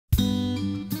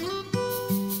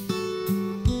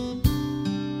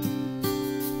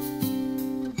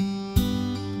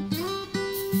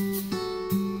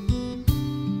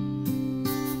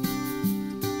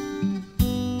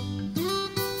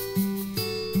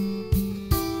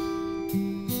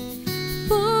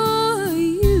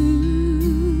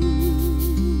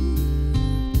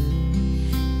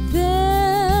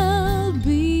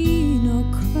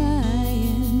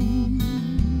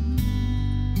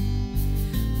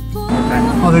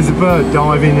Oh, there's a bird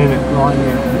diving in it right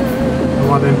here.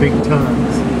 One of them big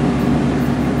turns.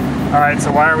 Alright,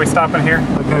 so why are we stopping here?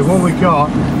 Okay, what we got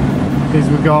is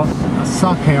we got a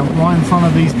suck out right in front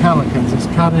of these pelicans. It's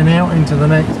cutting out into the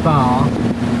next bar.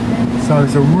 So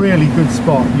it's a really good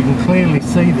spot. You can clearly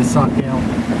see the suck out.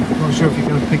 Not sure if you're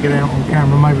going to pick it out on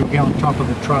camera. Maybe we'll get on top of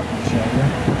the truck and show you.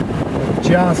 But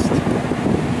just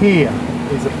here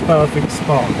is a perfect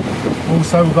spot.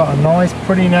 Also, we've got a nice,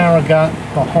 pretty narrow gut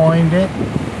behind it.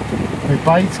 The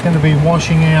bait's going to be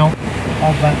washing out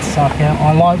of that suck out.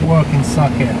 I like working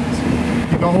suck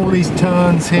outs. You've got all these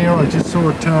turns here. I just saw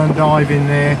a turn dive in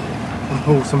there and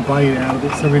pull some bait out of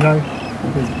it. So we know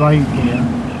there's bait here.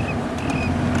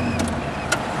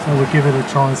 So we'll give it a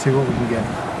try and see what we can get.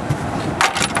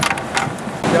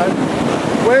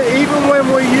 Even when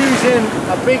we're using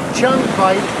a big chunk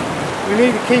bait, we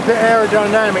need to keep it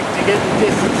aerodynamic to get the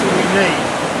distance that we need.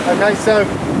 Okay, so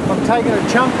I'm taking a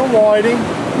chunk of whiting,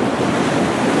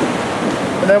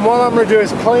 and then what I'm going to do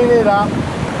is clean it up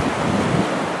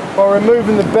by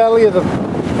removing the belly of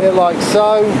it like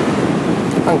so,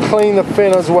 and clean the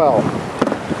fin as well.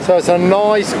 So it's a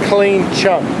nice clean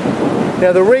chunk.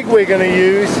 Now the rig we're going to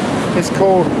use is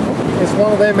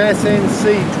one of them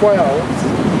SNC 12s.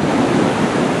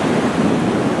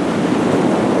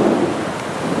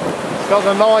 It's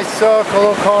got a nice circle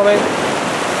look on it.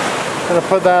 I'm going to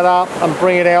put that up and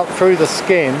bring it out through the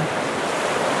skin.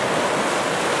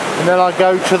 And then I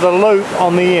go to the loop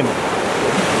on the imp.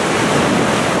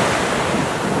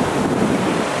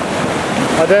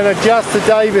 I then adjust the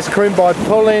Davis crimp by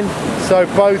pulling so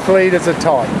both leaders are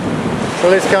tight. So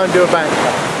let's go and do a back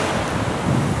cut.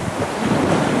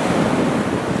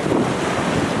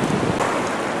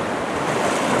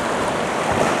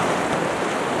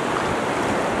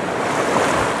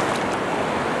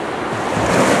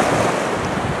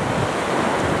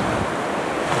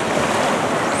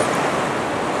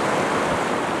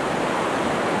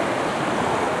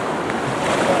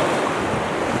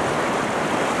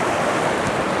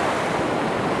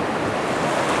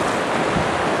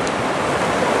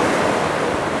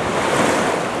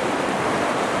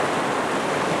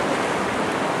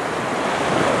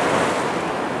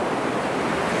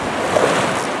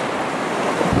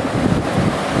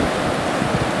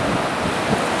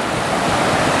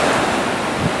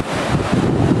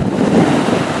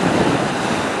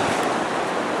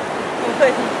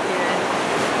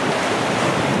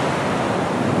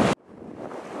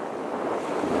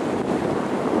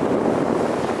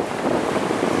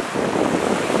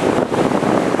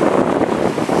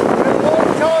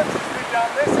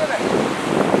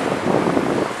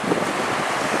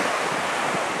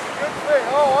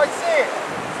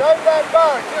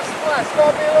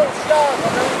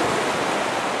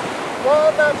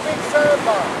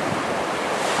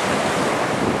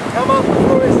 Come up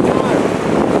through his tire.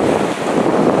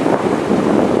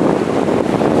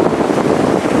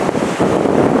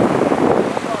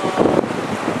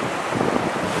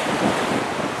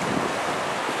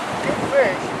 Good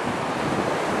fish.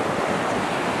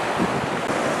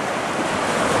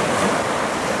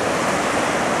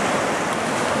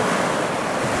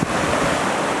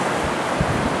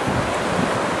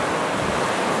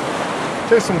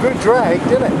 Took some good drag,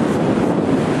 didn't it?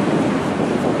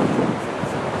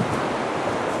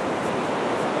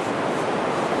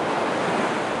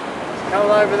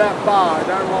 Coming over that bar, I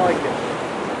don't like it.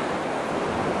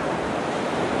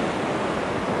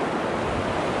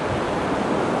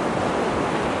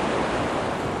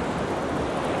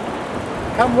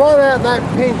 Come right out that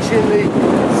pinch in the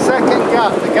second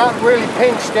gut. The gut really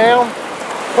pinched down.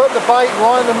 Put the bait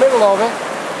right in the middle of it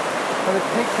and it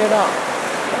picked it up.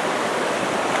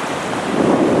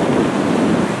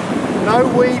 No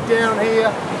weed down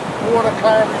here. Water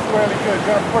clarity is really good.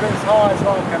 Going to put it as high as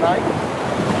I can, eh?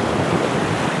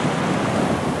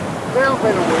 Little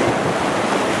bit of weed.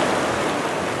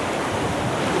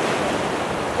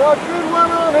 Got a good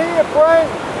one on here, Frank.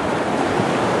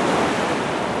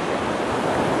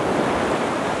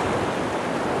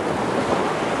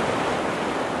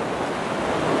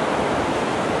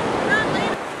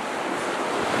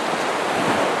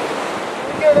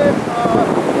 Get it.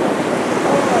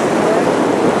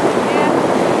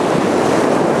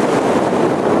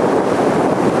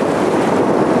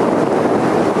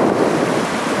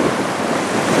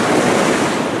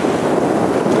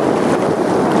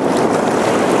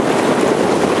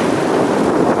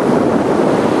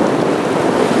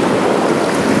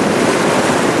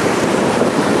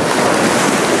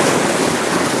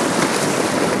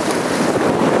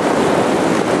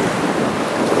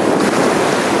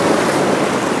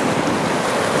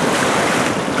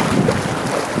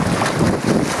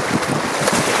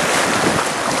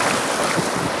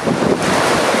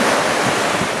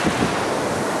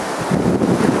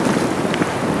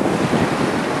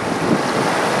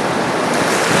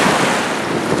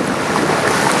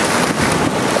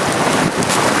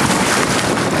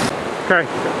 Okay.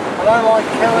 I don't like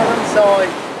killing them, so I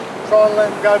try and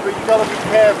let them go, but you've got to be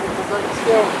careful because they can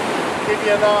still give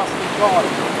you a nasty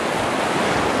bite.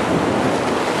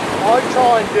 What I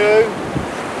try and do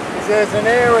is there's an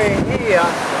area here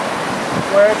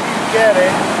where if you get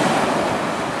it,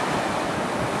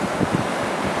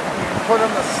 you can put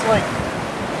them to sleep.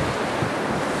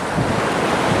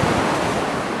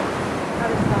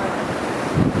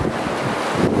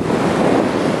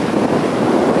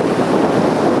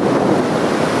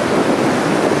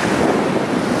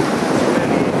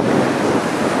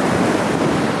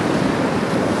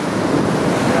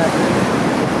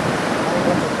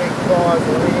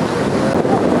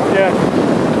 Yeah.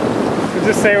 So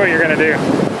just say what you're going to do.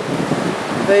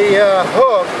 The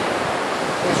hook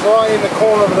is right in the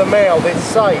corner of the mouth. It's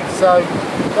safe, so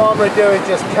what I'm going to do is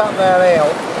just cut that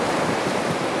out.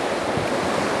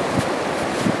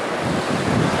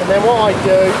 And then what I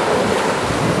do,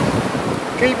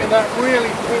 keeping that really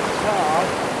pinched hard,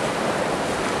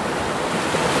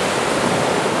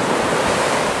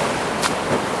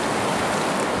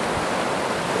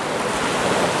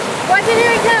 Watch it,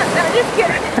 here he comes. No, just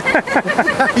kidding.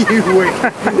 you wick.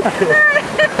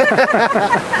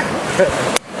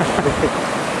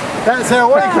 That's how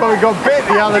we got bit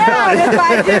the other day. That's why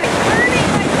I do it.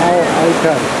 Oh,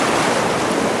 okay.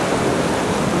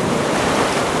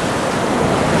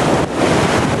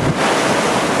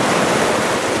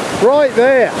 Right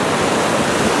there.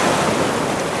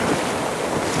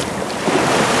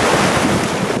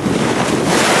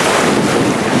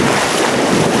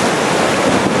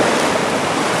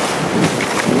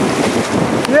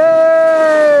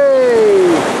 Yay!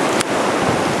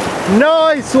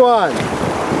 Nice one.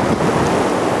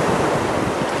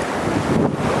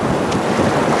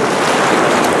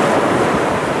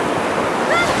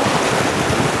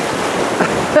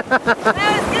 That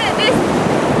was good.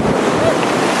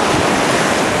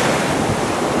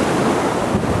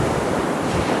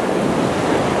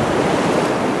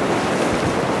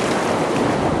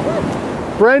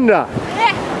 Brenda,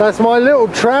 Yeah. that's my little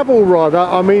travel rod.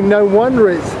 I mean, no wonder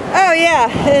it's... Oh yeah,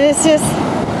 and it's just,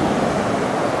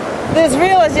 this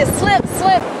reel is just slip.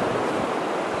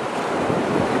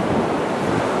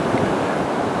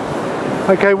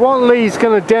 Okay, what Lee's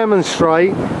going to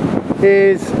demonstrate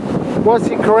is, what's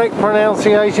the correct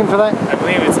pronunciation for that? I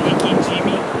believe it's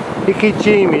ikijimi.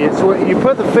 Ikijimi. It's what you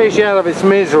put the fish out of its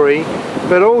misery,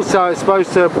 but also it's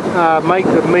supposed to make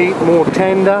the meat more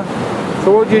tender.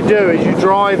 So what you do is you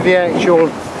drive the actual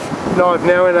knife.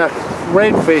 Now in a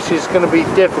redfish it's going to be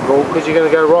difficult because you're going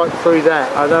to go right through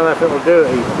that. I don't know if it will do it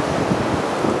even.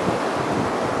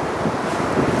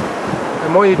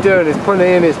 And what you're doing is putting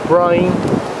it in its brain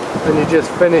and you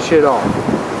just finish it off.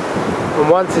 And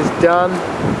once it's done,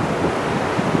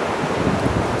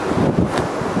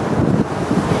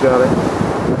 you got it.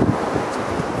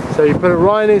 So you put it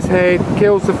right in his head,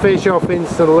 kills the fish off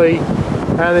instantly,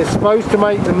 and it's supposed to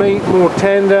make the meat more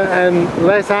tender and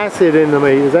less acid in the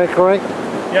meat. Is that correct?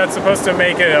 Yeah, it's supposed to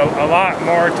make it a lot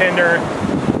more tender.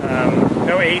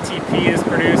 No ATP is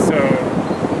produced, so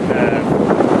the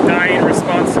dying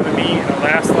response to the meat, it'll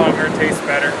last longer, tastes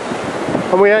better.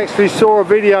 And we actually saw a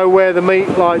video where the meat,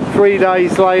 like 3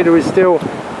 days later, is still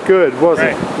good,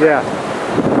 wasn't it? Yeah.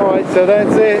 All right, so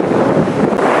that's it.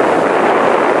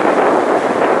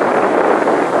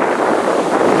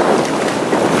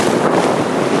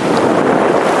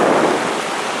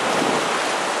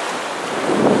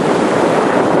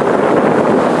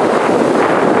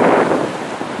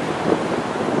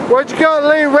 What you got,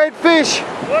 Lee? Redfish?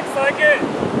 Looks like it.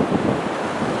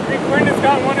 I think Brendan's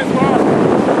got one as well.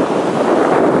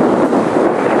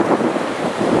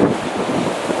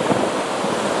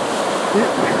 You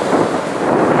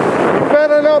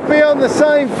better not be on the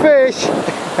same fish.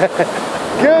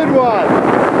 Good one.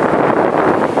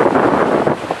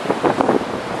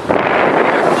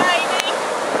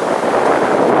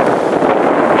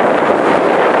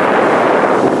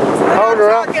 Hold her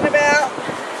up. Talking about.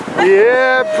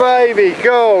 Yeah, baby,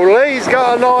 cool. Lee's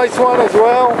got a nice one as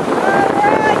well.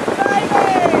 Alright,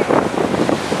 baby.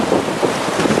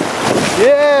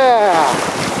 Yeah.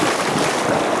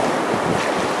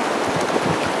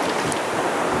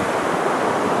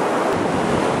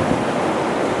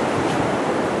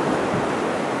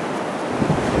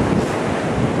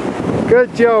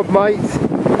 Good job, mates.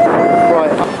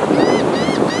 Right.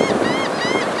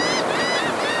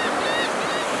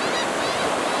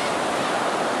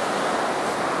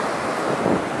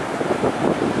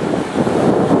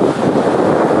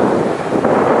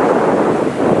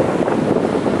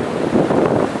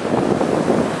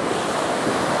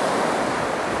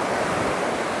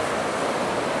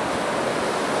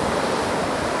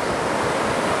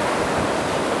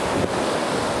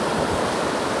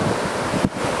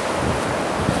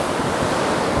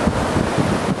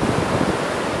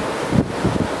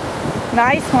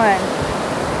 Nice one.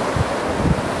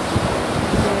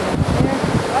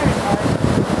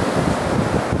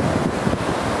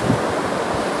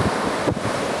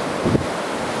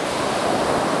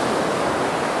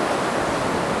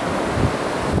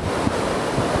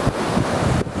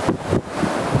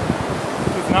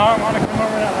 Does not want to come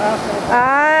over that last one.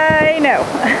 I know.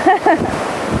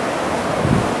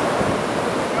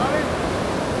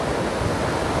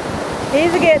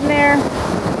 He's getting there.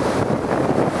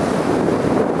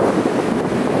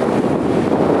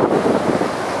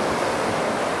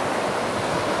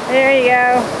 There you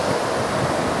go.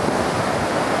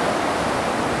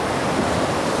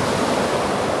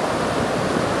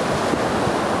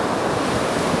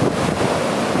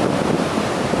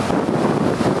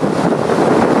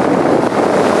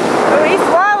 Oh, he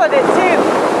swallowed it too.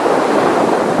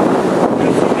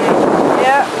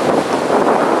 Yep.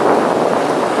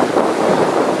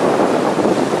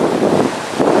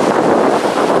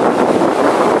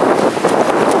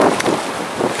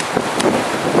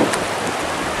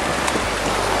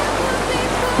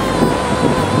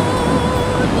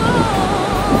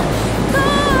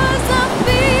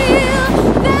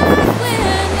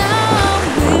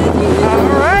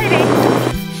 Alrighty.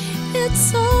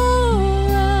 It's alright.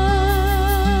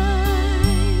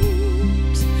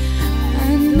 I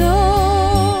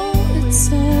know it's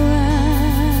alright.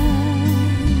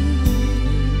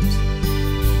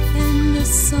 And the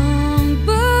songbirds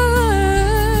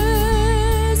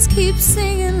keep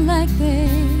singing like they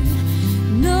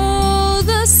know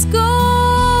the score.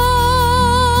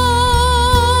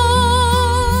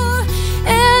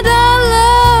 And I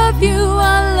love you,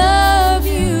 I love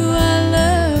you, I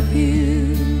love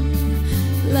you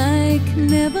like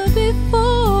never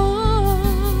before.